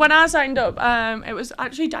 yeah. When I signed up, it was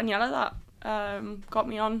actually Daniela that got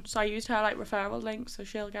me on, so I used her like referral link, so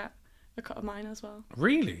she'll get a cut of mine as well.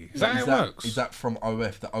 Really? Is that how it works? Is that from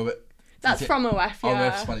OF? That's from OF, yeah.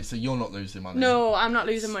 OF's money, so you're not losing money. No, I'm not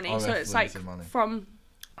losing money, OF so it's like losing money. from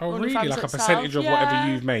Oh, really? OnlyFans Like a itself, percentage of yeah.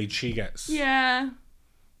 whatever you've made, she gets? Yeah.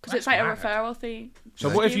 Because it's like That's a mad. referral fee. So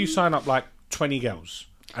what if you sign up like 20 girls?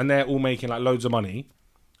 and they're all making like loads of money,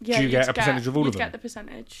 Yeah, do you get you'd a percentage of all of you'd them? get the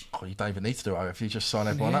percentage. Oh, you don't even need to do it if you just sign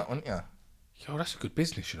everyone up, wouldn't you? Yo, that's a good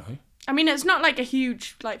business, you know. I mean, it's not like a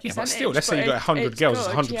huge like Yeah, percentage. but still, let's say you got 100 girls, it's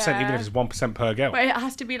 100%, even if it's 1% per girl. But it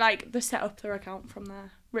has to be like the set up their account from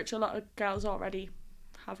there, which a lot of girls already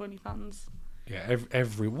have OnlyFans. Yeah, what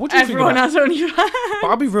do you Everyone think has OnlyFans. But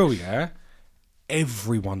I'll be real, yeah.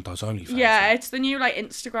 Everyone does OnlyFans. Yeah, it's the new like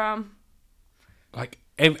Instagram. Like,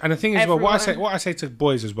 and the thing is, well, what Everyone. I say to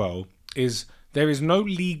boys as well is there is no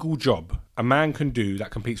legal job a man can do that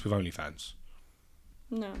competes with OnlyFans.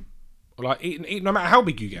 No. Like, no matter how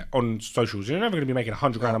big you get on socials, you're never going to be making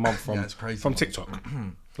 $100,000 a month from TikTok.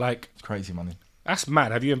 Like, It's crazy money. that's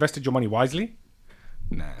mad. Have you invested your money wisely?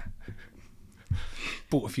 Nah.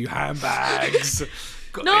 Bought a few handbags.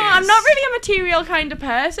 No, I'm not really a material kind of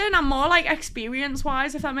person. I'm more like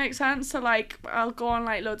experience-wise, if that makes sense. So like, I'll go on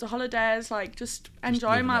like loads of holidays, like just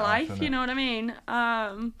enjoy living my it up, life. innit? You know what I mean?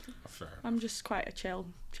 Fair. I'm just quite a chill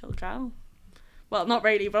girl. Well, not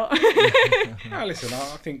really, but Nah, listen,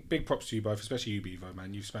 I think big props to you both, especially you, Beavo,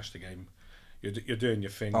 man. You've smashed the game. You're doing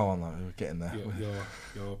your thing. Oh no, we're getting there.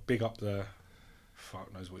 You're big up the.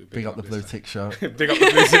 Fuck knows what you're Big up the BlueTick show. Big up the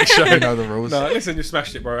BlueTick show. You know the rules. No, listen, you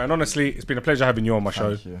smashed it, bro. And honestly, it's been a pleasure having you on my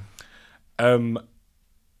show. Thank you.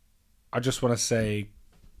 I just want to say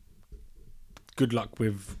good luck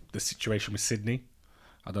with the situation with Sydney.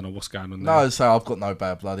 I don't know what's going on there. No, so I've got no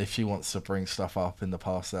bad blood. If she wants to bring stuff up in the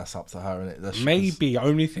past, that's up to her, innit? Maybe,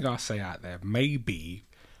 only thing I'll say out there, maybe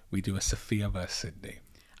we do a Sophia versus Sydney.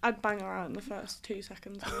 I'd bang her out in the first 2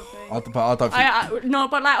 seconds. But I don't think. No,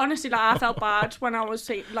 but like honestly, like I felt bad when I was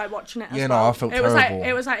like watching it. As Yeah, no, well. I felt it was like terrible.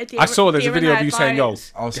 it was like a I saw there's a deer video in of you saying, yo,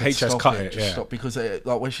 headlights. I said, HS stop cut it, it, just yeah. stop, because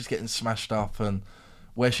like where she's getting smashed up and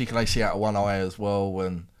where she can only see out of one eye as well,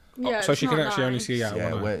 and Yeah, so it's she can not actually only nice. see out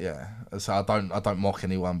yeah, one eye. yeah. So I don't mock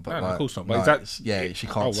anyone, but No, no, like, of course not. But no, is that- yeah, she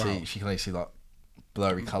can't Oh, wow. see. She can only see like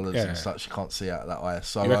blurry colours Yeah. and such. She can't see out of that eye.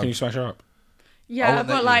 So You reckon you smash her up? I Yeah, wouldn't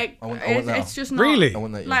let but you. like I wouldn't let it's her. just not Really? I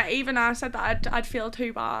wouldn't let you. like even I said that I'd feel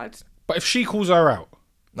too bad. But if she calls her out,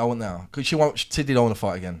 No one now, because she won't. Sydney don't want to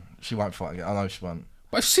fight again. She won't fight again. I know she won't.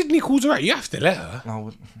 but if Sydney calls her out, you have to let her. No, I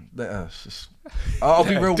wouldn't let her. It's just, I'll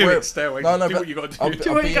be real. Do real. it, stay away. No, Do but what you gotta do. I'll, Do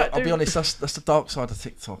I'll what you be, gotta I'll be do. honest. That's the dark side of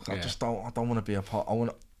TikTok. I Yeah. just don't. I don't want to be a part. I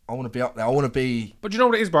want to be up there. I want to be. But you know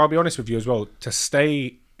what it is, bro? I'll be honest with you as well. To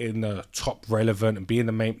stay in the top relevant and be in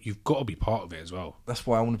the main, you've got to be part of it as well. That's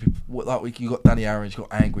why I want to be. Like you got Danny Aaron, you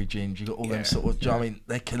got Angry Ginge, you got all Yeah, them sort of. Do you know what I mean?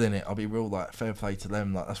 They're killing it. I'll be real. Like fair play to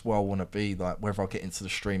them. Like that's where I want to be. Like whether I get into the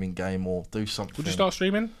streaming game or do something. Would you start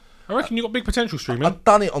streaming? I reckon you got big potential streaming. I've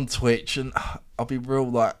done it on Twitch, and I'll be real.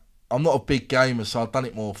 Like I'm not a big gamer, so I've done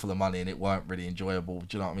it more for the money, and it weren't really enjoyable.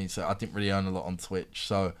 Do you know what I mean? So I didn't really earn a lot on Twitch.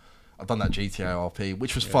 So I've done that GTA RP,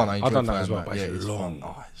 which was fun. I enjoyed I've done that playing as well, but Yeah, it's it's long. fun.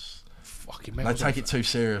 Oh, it's, Fucking and man. they take it too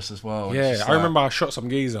serious as well. It's Yeah, just I like- remember I shot some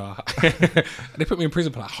geezer. And they put me in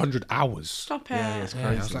prison for like 100 hours. Stop it. Yeah, it's Yeah,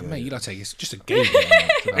 crazy. I was like, yeah. mate, you don't take it. It's just a game.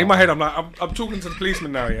 In my head, I'm like, I'm talking to the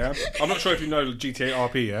policeman now, yeah? I'm not sure if you know GTA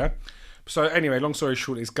RP, yeah? So anyway, long story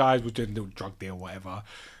short, this guy was doing a little drug deal, whatever.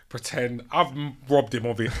 Pretend I've robbed him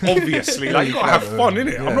of it, obviously. Like, you gotta have fun,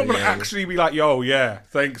 innit? I'm not gonna actually be like, yo, yeah,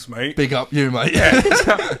 thanks, mate. Big up you, mate. Yeah.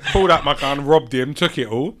 Pulled out my gun, robbed him, took it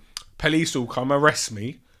all. Police all come, arrest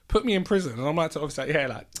me, put me in prison. And I'm like, obviously, like, yeah,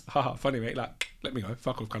 like, haha, funny, mate. Like, let me go,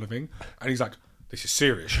 fuck off kind of thing. And he's like, this is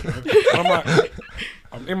serious, you know? And I'm like,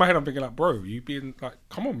 in my head, I'm thinking like, bro, you being like,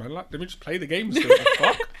 come on, man, like, let me just play the game still. Like,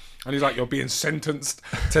 fuck. And he's like, you're being sentenced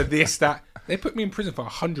to this, that. They put me in prison for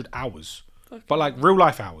 100 hours. But like real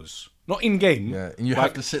life hours. Not in game. Yeah, and you like,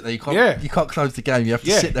 have to sit there. You can't. Yeah. You can't close the game. You have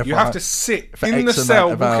to sit there. you for have like- to sit for in the X cell,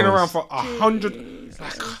 amount of walking hours. around for 100.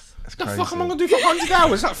 Like, That's the crazy. fuck am I gonna do for 100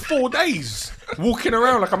 hours? Like 4 days, walking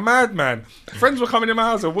around like a madman. Friends were coming in my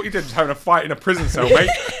house. And what you did? Just having a fight in a prison cell, mate.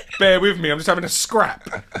 Bear with me. I'm just having a scrap.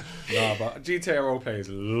 Nah, but GTA roleplay is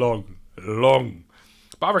long.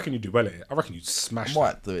 But I reckon you do well at it. I reckon you'd smash. I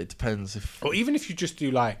might do it. Depends if. Or even if you just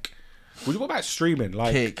do like, what about streaming?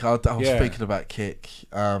 Like Kick. I was yeah. speaking about Kick.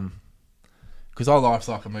 Because our life's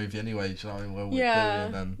like a movie anyway. Do you know what I mean? Where we Yeah.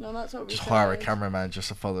 do, and No, that's what we just hire a said. cameraman just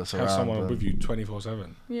to follow us have around. someone and- with you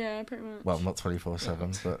 24/7. Yeah, pretty much. Well, not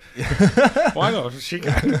 24/7, but Why not? She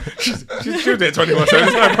can. She'll do it 24/7.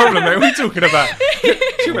 There's no problem, mate. What are you talking about?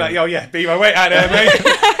 She'll be like, yo, yeah, Beavo, wait out there,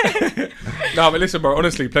 mate. No, but listen, bro,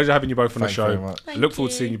 honestly, pleasure having you both on Thank the you show. very much. Thank Look forward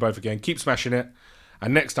to you. seeing you both again. Keep smashing it.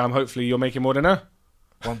 And next time, hopefully, you're making more than her.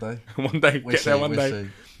 one day. One day. We'll Get there see, one we'll day. see.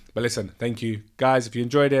 But listen, thank you. Guys, if you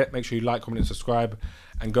enjoyed it, make sure you like, comment, and subscribe.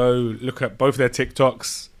 And go look at both their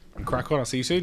TikToks and crack on. I'll see you soon.